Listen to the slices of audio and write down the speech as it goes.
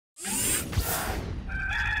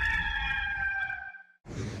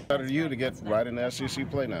Excited you to get right in the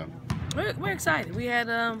SEC play now. We're excited. We had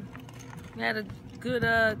a good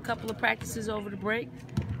couple of practices over the break.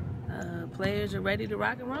 Players are ready to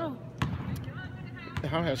rock and roll.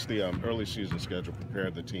 How has the early season schedule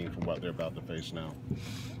prepared the team for what they're about to face now?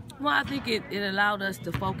 Well, I think it allowed us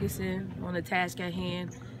to focus in on the task at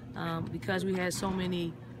hand because we had so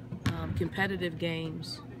many competitive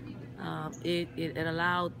games. It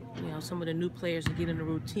allowed some of the new players to get in the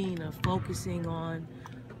routine of focusing on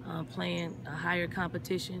playing a higher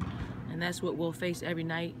competition, and that's what we'll face every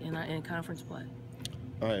night in conference play.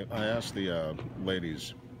 I asked the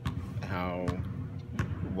ladies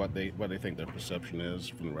what they think their perception is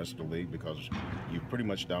from the rest of the league, because you've pretty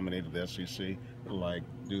much dominated the SEC. Like,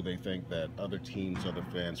 do they think that other teams, other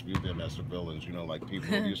fans view them as the villains? Like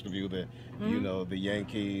people used to view the, the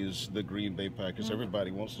Yankees, the Green Bay Packers.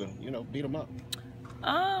 Everybody wants to, beat them up.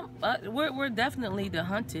 We're definitely the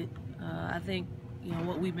hunted. I think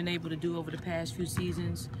what we've been able to do over the past few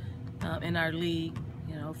seasons in our league,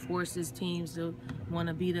 forces teams to want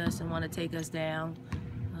to beat us and want to take us down.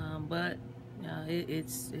 But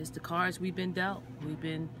it's the cards we've been dealt.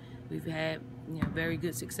 We've had very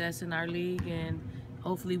good success in our league, and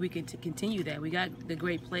hopefully we can continue that. We got the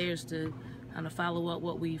great players to kind of follow up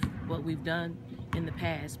what we've done in the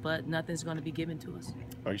past, but nothing's going to be given to us.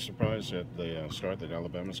 Are you surprised at the start that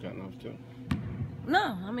Alabama's gotten off to?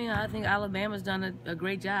 No, I mean, I think Alabama's done a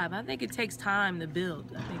great job. I think it takes time to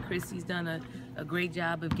build. I think Chrissy's done a great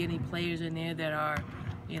job of getting players in there that are,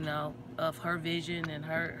 of her vision and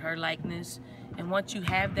her likeness. And once you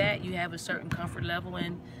have that, you have a certain comfort level,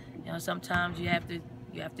 and sometimes you have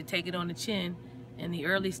to take it on the chin in the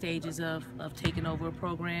early stages of taking over a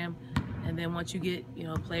program. And then once you get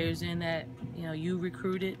players in that you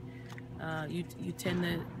recruited, you tend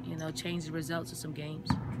to change the results of some games.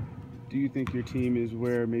 Do you think your team is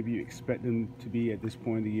where maybe you expect them to be at this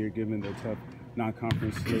point of the year, given the tough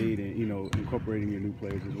non-conference slate and incorporating your new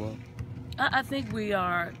players as well? I think we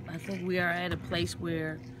are. I think we are at a place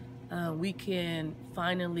where we can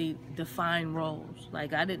finally define roles.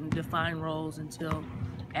 Like, I didn't define roles until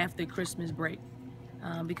after Christmas break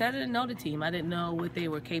because I didn't know the team. I didn't know what they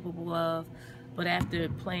were capable of. But after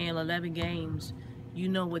playing 11 games, you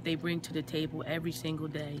know what they bring to the table every single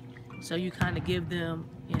day. So you kind of give them,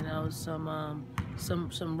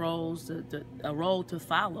 some roles, a role to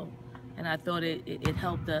follow. And I thought it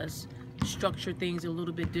helped us structure things a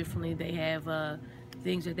little bit differently. They have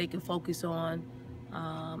things that they can focus on,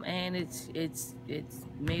 and it's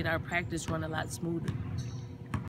made our practice run a lot smoother.